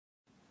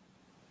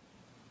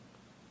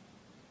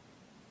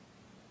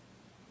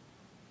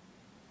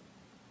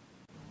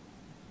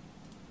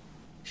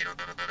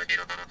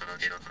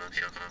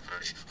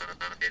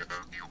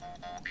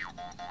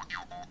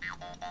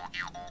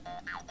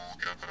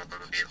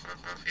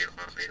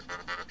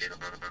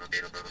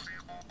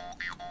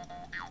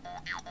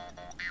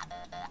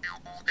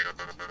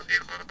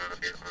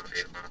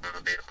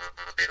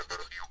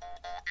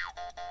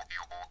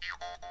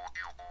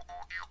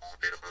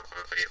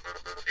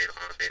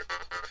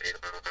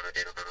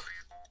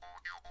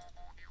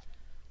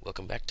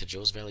Welcome back to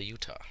Joe's Valley,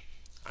 Utah.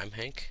 I'm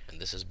Hank, and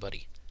this is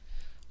Buddy,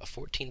 a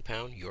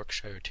 14-pound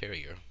Yorkshire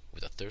Terrier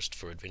with a thirst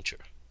for adventure,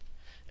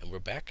 and we're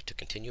back to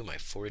continue my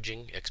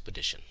foraging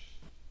expedition.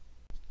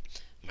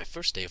 My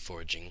first day of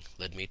foraging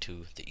led me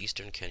to the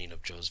eastern canyon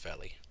of Joe's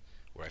Valley,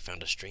 where I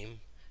found a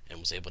stream and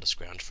was able to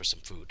scrounge for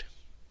some food.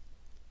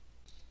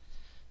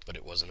 But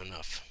it wasn't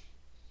enough.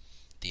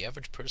 The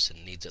average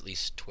person needs at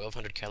least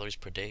 1,200 calories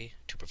per day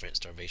to prevent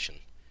starvation,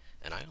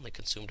 and I only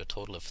consumed a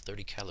total of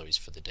 30 calories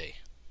for the day.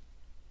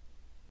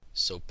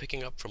 So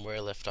picking up from where I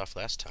left off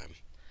last time,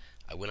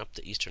 I went up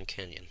the eastern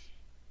canyon.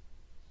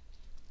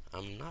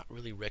 I'm not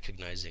really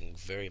recognizing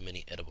very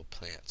many edible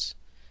plants,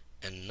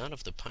 and none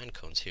of the pine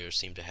cones here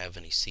seem to have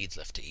any seeds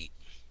left to eat.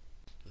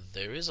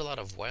 There is a lot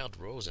of wild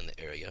rose in the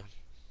area,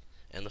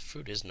 and the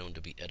fruit is known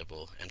to be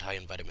edible and high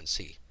in vitamin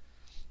C,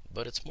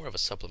 but it's more of a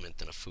supplement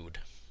than a food.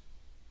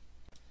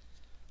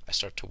 I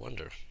start to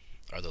wonder,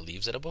 are the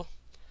leaves edible?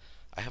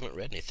 I haven't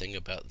read anything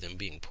about them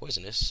being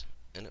poisonous,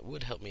 and it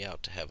would help me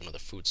out to have another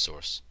food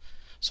source,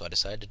 so I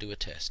decided to do a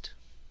test.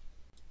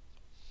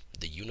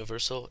 The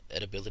Universal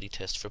Edibility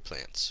Test for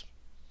Plants.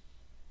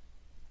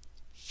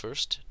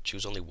 First,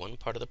 choose only one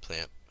part of the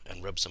plant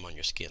and rub some on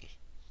your skin.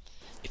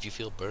 If you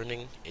feel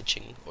burning,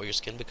 itching, or your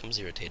skin becomes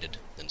irritated,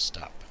 then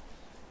stop.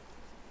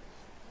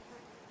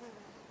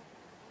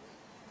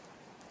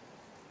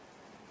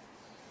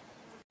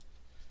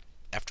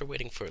 After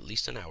waiting for at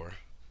least an hour,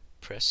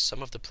 press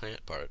some of the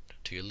plant part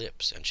to your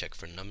lips and check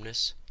for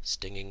numbness,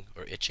 stinging,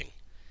 or itching.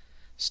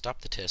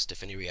 Stop the test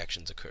if any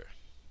reactions occur.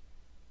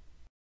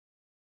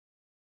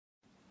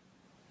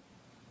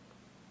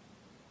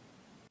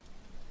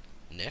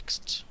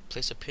 Next,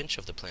 place a pinch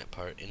of the plant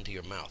part into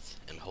your mouth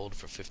and hold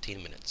for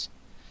 15 minutes.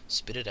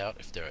 Spit it out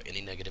if there are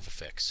any negative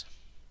effects.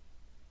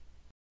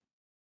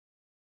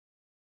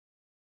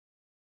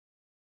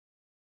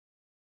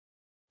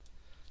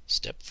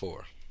 Step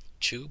 4.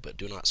 Chew but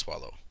do not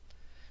swallow.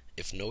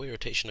 If no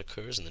irritation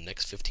occurs in the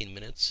next 15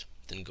 minutes,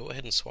 then go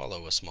ahead and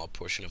swallow a small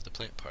portion of the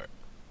plant part.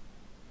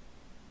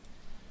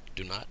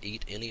 Do not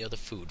eat any other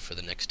food for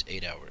the next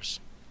 8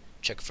 hours.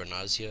 Check for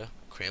nausea,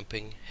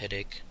 cramping,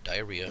 headache,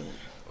 diarrhea,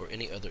 or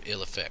any other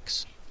ill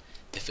effects.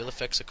 If ill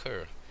effects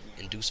occur,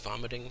 induce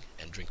vomiting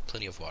and drink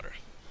plenty of water.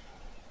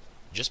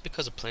 Just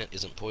because a plant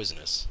isn't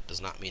poisonous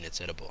does not mean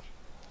it's edible.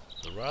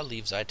 The raw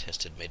leaves I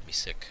tested made me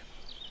sick.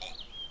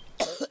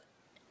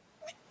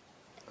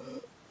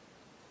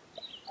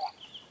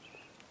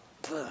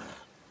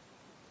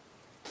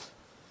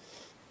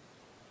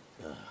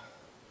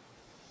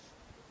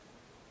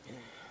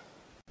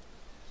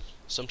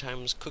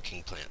 Sometimes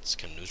cooking plants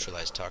can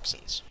neutralize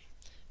toxins,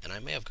 and I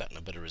may have gotten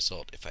a better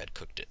result if I had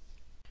cooked it.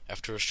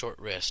 After a short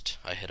rest,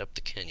 I head up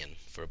the canyon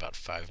for about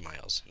 5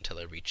 miles until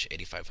I reach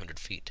 8,500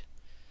 feet.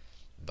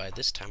 By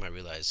this time I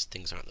realize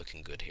things aren't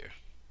looking good here.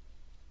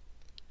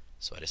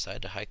 So I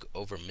decide to hike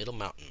over Middle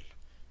Mountain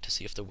to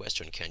see if the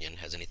Western Canyon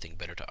has anything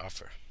better to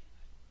offer.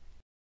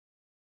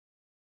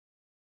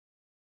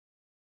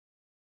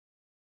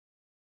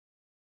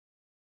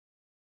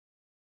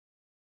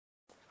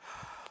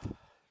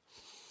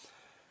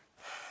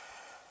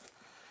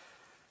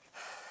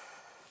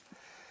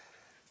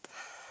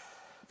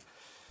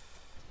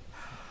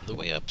 The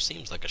way up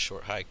seems like a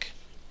short hike,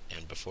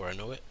 and before I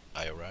know it,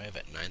 I arrive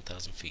at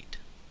 9,000 feet.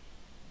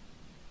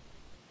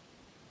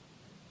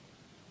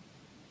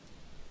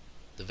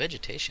 The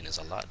vegetation is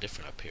a lot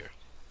different up here.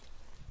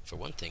 For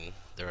one thing,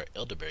 there are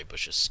elderberry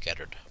bushes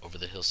scattered over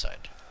the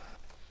hillside.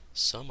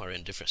 Some are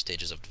in different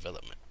stages of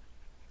development.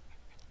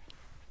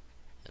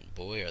 And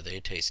boy, are they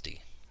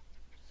tasty.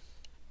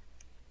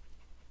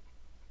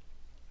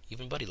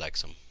 Even Buddy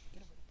likes them.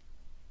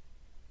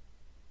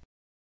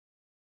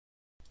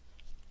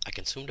 I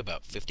consumed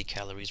about 50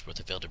 calories worth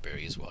of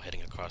elderberries while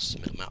heading across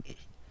Middle Mountain,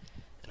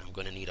 and I'm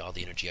going to need all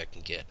the energy I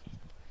can get.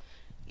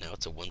 Now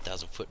it's a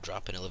 1,000-foot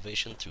drop in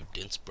elevation through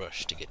dense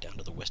brush to get down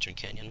to the Western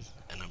Canyon,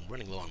 and I'm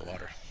running low on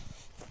water.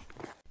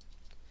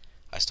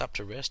 I stopped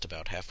to rest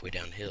about halfway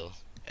downhill,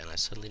 and I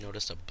suddenly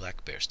noticed a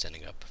black bear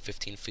standing up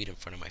 15 feet in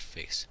front of my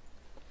face.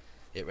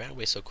 It ran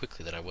away so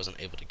quickly that I wasn't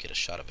able to get a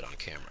shot of it on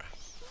camera.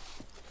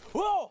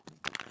 Whoa!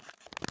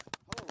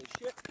 Holy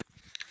shit.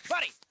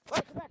 Buddy!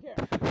 Buddy, come back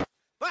here!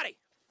 Buddy!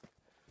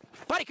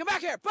 Buddy, come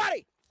back here!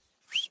 Buddy!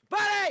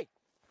 Buddy!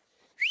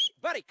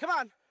 Buddy, come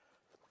on!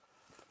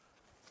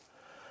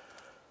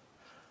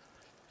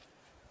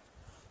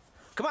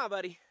 Come on,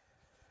 buddy.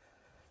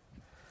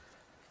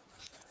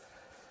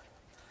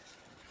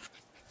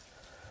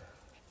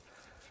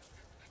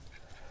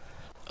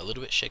 A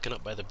little bit shaken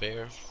up by the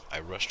bear, I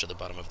rushed to the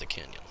bottom of the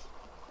canyon.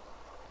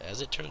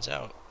 As it turns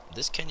out,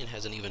 this canyon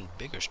has an even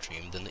bigger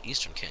stream than the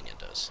Eastern Canyon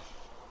does.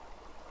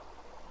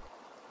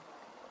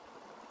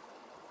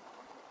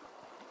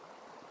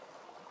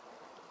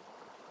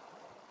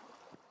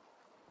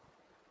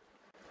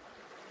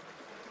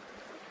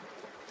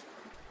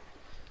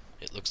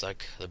 It looks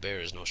like the bear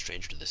is no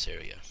stranger to this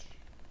area,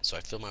 so I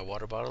fill my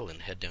water bottle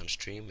and head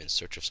downstream in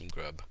search of some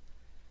grub.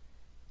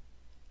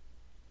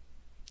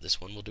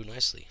 This one will do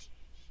nicely.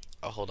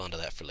 I'll hold on to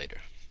that for later.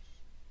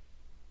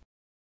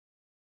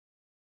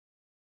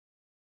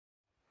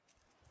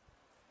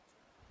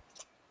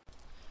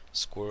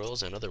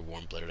 Squirrels and other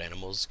warm-blooded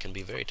animals can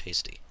be very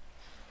tasty,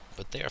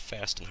 but they are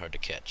fast and hard to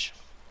catch.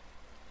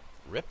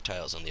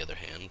 Reptiles, on the other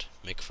hand,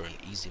 make for an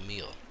easy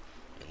meal,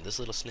 and this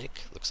little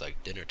snake looks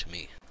like dinner to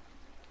me.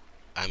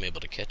 I'm able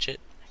to catch it,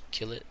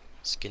 kill it,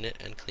 skin it,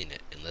 and clean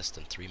it in less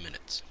than 3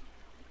 minutes.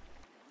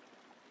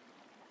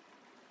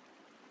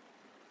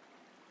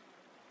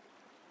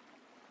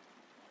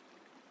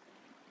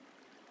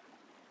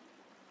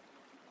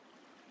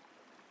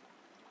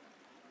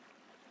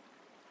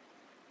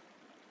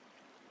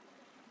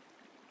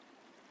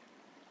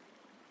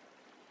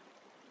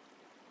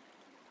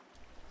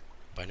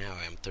 By now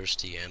I am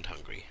thirsty and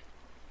hungry,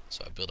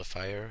 so I build a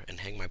fire and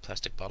hang my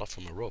plastic bottle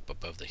from a rope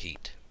above the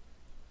heat.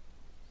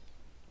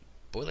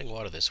 Boiling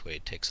water this way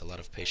takes a lot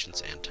of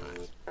patience and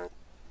time.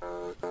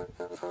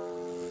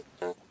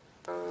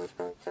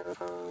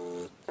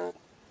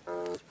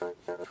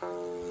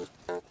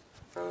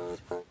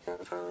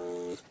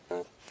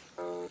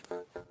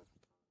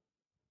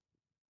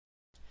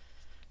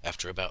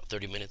 After about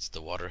 30 minutes,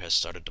 the water has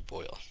started to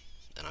boil,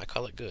 and I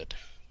call it good,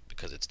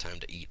 because it's time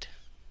to eat.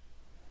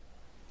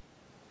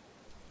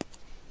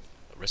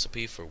 A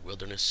recipe for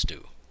wilderness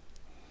stew.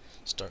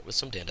 Start with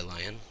some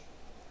dandelion,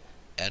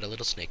 add a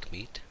little snake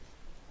meat,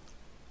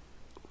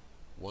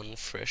 1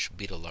 fresh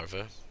beetle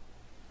larva,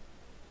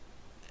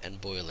 and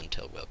boil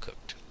until well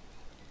cooked.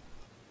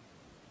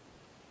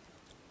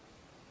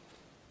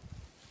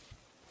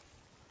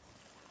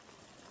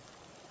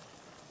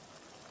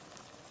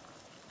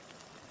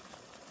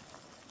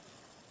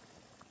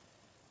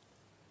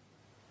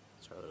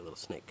 Start with a little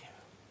snake.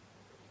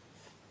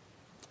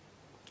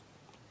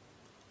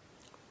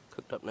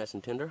 Cooked up nice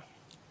and tender.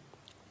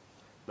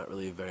 Not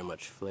really very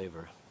much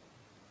flavor.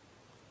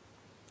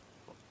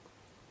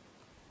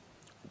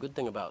 The good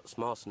thing about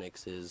small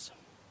snakes is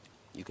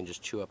you can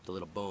just chew up the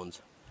little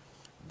bones.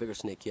 Bigger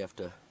snake, you have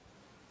to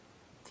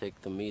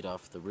take the meat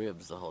off the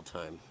ribs the whole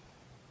time.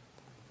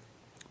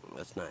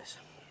 That's nice.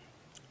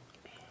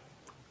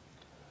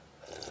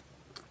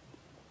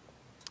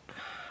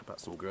 How about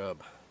some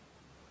grub?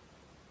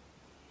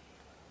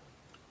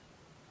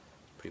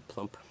 Pretty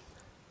plump.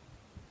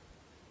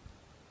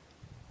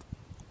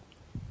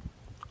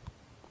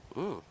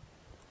 Oh,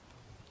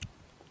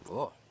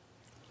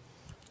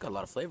 it's got a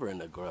lot of flavor in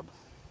the grub.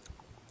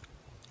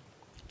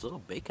 It's a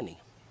little bacony.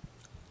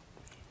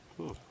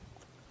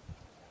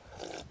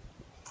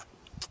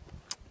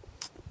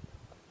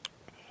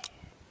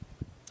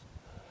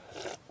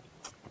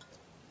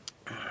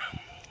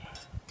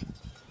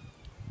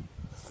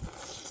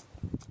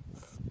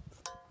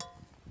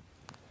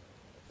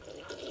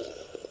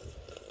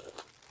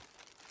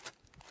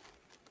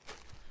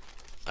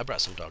 I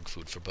brought some dog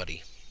food for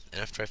Buddy,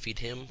 and after I feed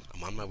him,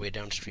 I'm on my way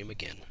downstream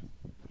again.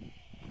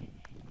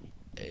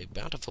 A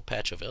bountiful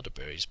patch of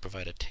elderberries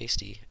provide a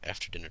tasty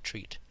after-dinner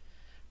treat,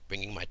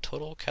 bringing my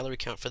total calorie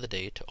count for the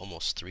day to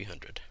almost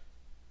 300.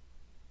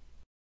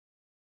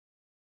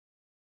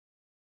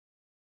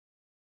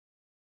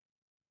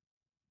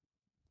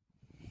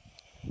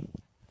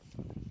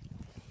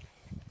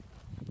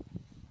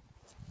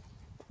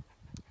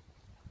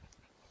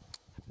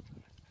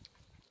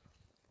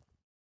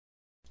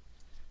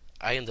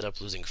 I ended up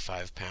losing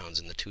 5 pounds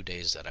in the 2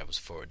 days that I was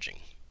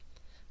foraging.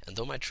 And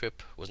though my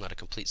trip was not a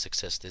complete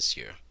success this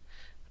year,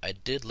 I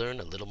did learn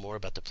a little more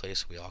about the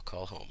place we all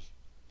call home.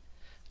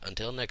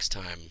 Until next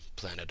time,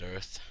 Planet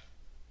Earth.